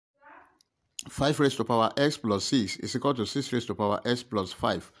5 raised to power x plus 6 is equal to 6 raised to power x plus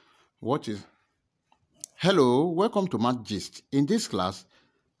 5. What is... Hello, welcome to Mathgist. In this class,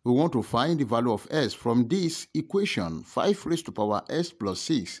 we want to find the value of s from this equation. 5 raised to power s plus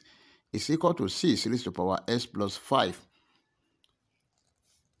 6 is equal to 6 raised to power s plus 5.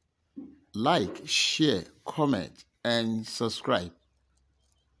 Like, share, comment, and subscribe.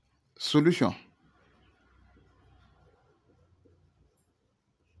 Solution.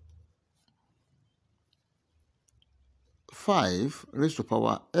 Five raised to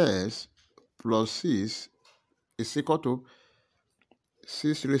power s plus 6 is equal to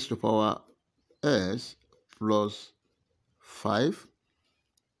 6 raised to power s plus 5.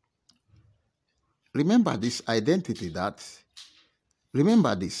 Remember this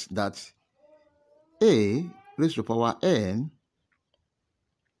that a raised to power n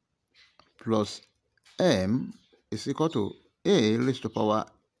plus m is equal to a raised to power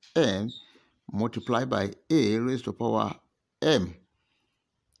n multiplied by a raised to power m.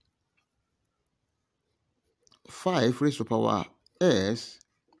 5 raised to power s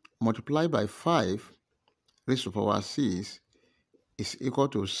multiplied by 5 raised to power 6 is equal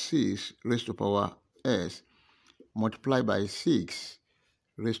to 6 raised to power s multiplied by 6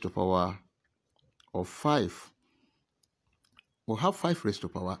 raised to power of 5. We'll have 5 raised to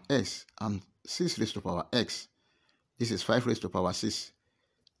power s and 6 raised to power x. This is 5 raised to power 6.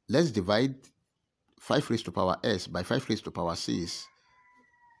 Let's divide 5 raised to power s by 5 raised to power 6.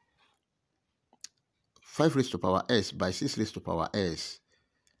 5 raised to power s by 6 raised to power s.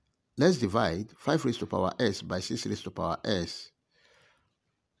 Let's divide 5 raised to power s by 6 raised to power s.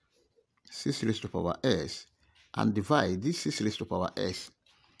 6 raised to power s, and divide this 6 raised to power s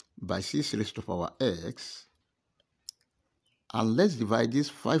by 6 raised to power x. And let's divide this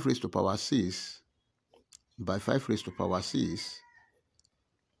 5 raised to power 6 by 5 raised to power 6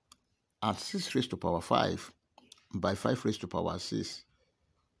 and 6 raised to power 5 by 5 raised to power 6.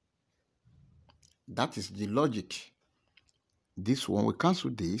 That is the logic. This one will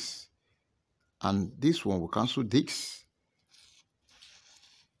cancel this, and this one will cancel this.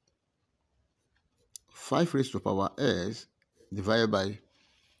 5 raised to power s divided by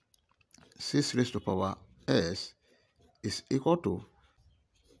 6 raised to power s is equal to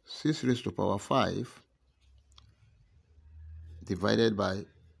 6 raised to power 5 divided by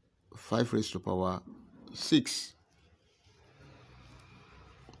 5 raised to power 6.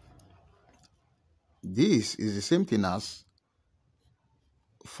 This is the same thing as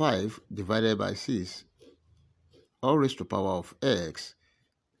 5 divided by 6 all raised to power of x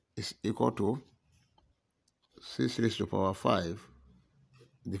is equal to 6 raised to power 5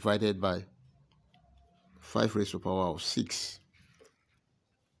 divided by 5 raised to power of 6.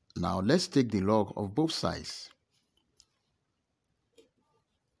 Now let's take the log of both sides.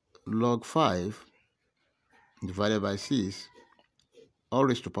 Log 5 divided by 6 all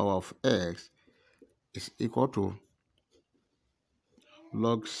raised to power of x is equal to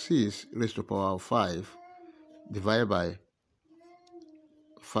log 6 raised to power of 5 divided by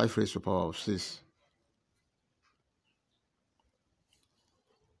 5 raised to power of 6.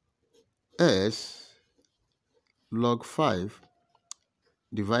 S log 5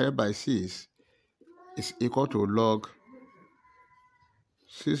 divided by 6 is equal to log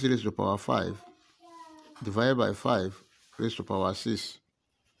 6 raised to power 5 divided by 5 raised to power 6.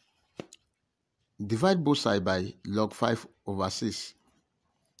 Divide both sides by log 5 over 6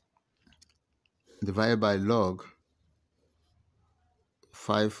 divided by log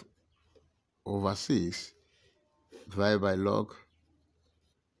 5 over 6 divided by log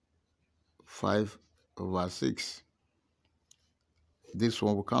 5 over 6. This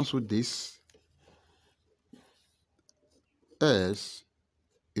one will cancel this. S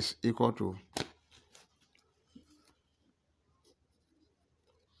is equal to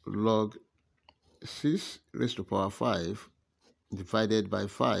log 6 raised to power 5 divided by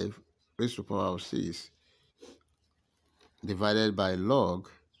 5 raised to power of 6 divided by log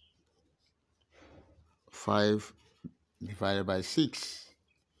 5 divided by 6.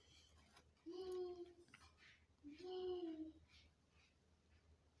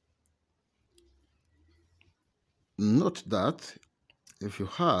 Note that if you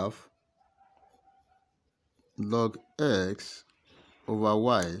have log x over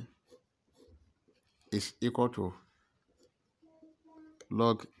y is equal to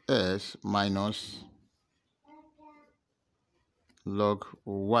log s minus log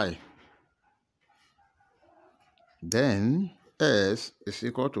y, then s is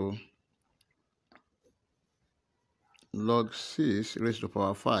equal to log 6 raised to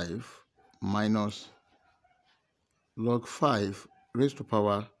power 5 minus log 5 raised to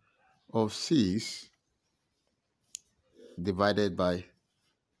power of 6 divided by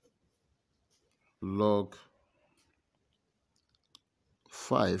log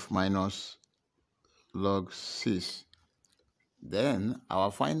 5 minus log 6. Then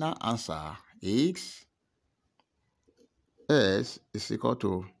our final answer is s is equal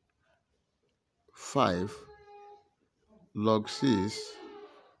to 5 log 6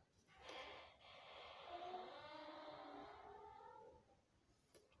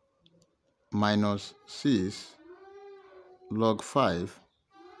 minus 6 log 5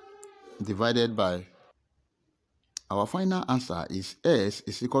 divided by, our final answer is s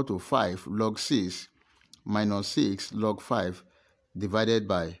is equal to 5 log 6 minus 6 log 5 divided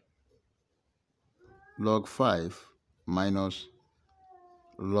by log 5 minus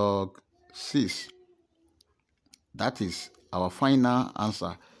log 6. That is our final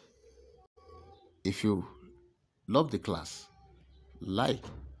answer. If you love the class, like,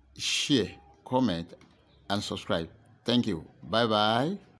 share, comment, and subscribe. Thank you. Bye-bye.